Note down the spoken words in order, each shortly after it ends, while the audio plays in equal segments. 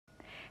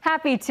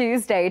Happy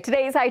Tuesday.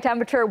 Today's high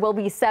temperature will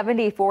be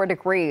 74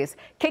 degrees.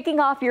 Kicking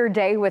off your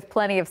day with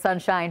plenty of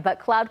sunshine, but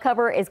cloud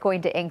cover is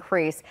going to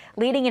increase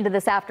leading into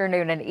this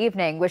afternoon and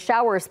evening with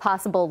showers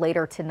possible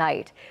later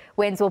tonight.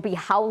 Winds will be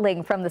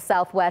howling from the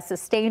southwest,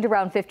 sustained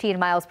around 15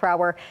 miles per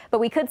hour, but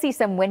we could see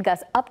some wind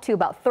gusts up to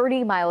about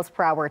 30 miles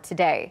per hour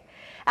today.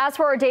 As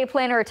for our day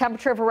planner, a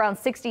temperature of around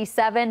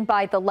 67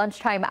 by the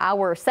lunchtime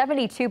hour,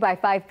 72 by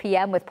 5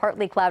 p.m. with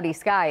partly cloudy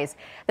skies.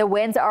 The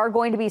winds are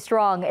going to be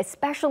strong,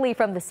 especially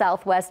from the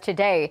southwest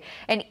today,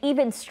 and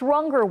even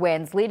stronger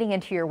winds leading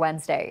into your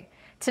Wednesday.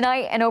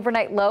 Tonight, an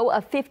overnight low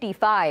of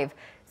 55.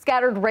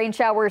 Scattered rain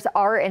showers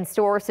are in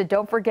store, so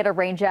don't forget a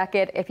rain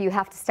jacket if you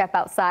have to step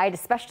outside,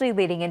 especially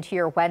leading into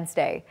your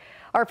Wednesday.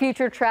 Our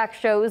future track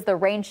shows the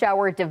rain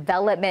shower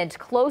development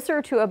closer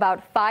to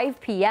about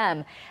 5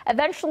 p.m.,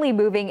 eventually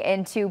moving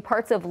into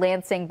parts of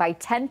Lansing by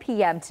 10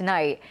 p.m.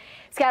 tonight.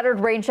 Scattered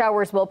rain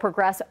showers will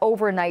progress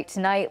overnight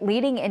tonight,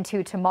 leading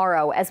into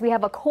tomorrow as we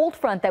have a cold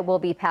front that will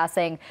be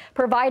passing,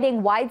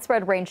 providing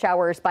widespread rain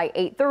showers by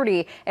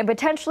 8:30 and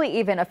potentially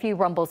even a few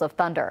rumbles of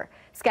thunder.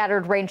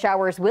 Scattered rain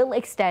showers will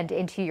extend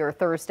into your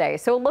Thursday.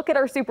 So a look at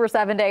our Super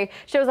 7-day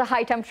shows a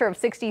high temperature of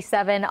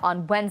 67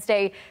 on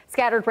Wednesday.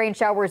 Scattered rain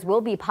showers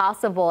will be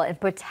possible and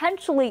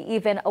potentially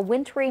even a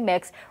wintry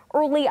mix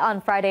early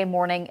on Friday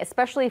morning,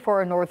 especially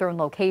for our northern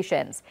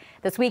locations.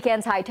 This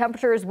weekend's high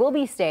temperatures will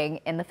be staying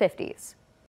in the 50s.